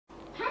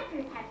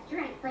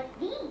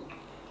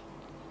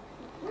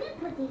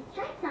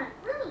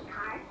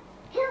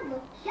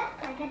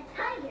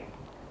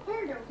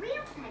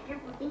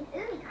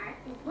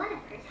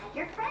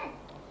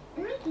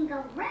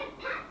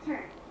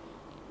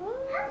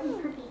we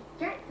put these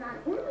stripes on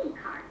Umi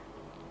car.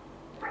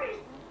 First,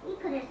 we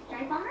put a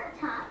stripe on the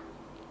top.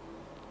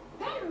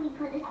 Then we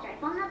put a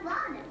stripe on the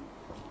bottom.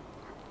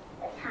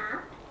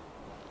 Top,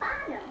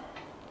 bottom,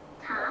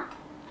 top,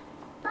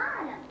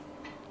 bottom,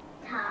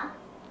 top.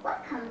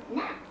 What comes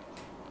next?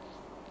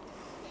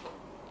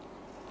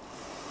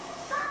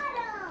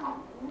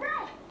 Bottom!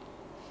 Right!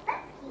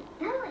 Let's keep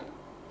going.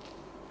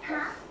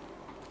 Top,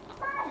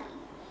 bottom,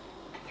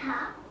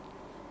 top,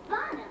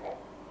 bottom.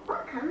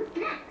 What comes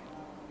next?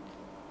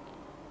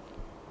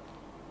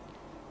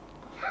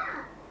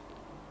 Top.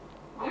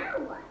 Now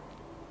what?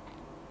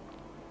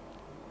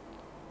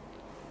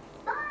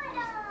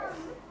 Bottom!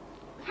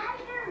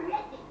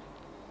 Tigerific!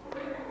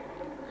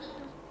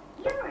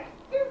 You're a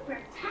super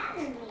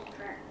pattern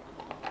maker.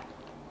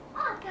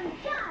 Awesome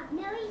job,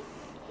 Millie.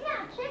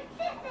 Now check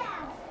this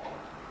out.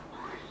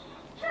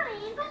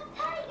 Triangle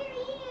tiger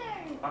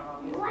ears.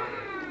 Wow!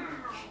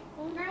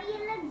 Now you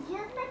look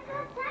just like a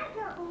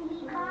tiger,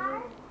 Umi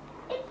car.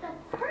 It's the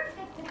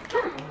perfect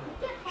design to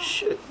get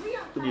Shit.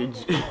 real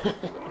tiger.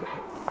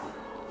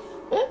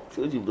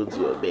 Told you look to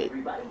your bed.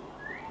 Everybody.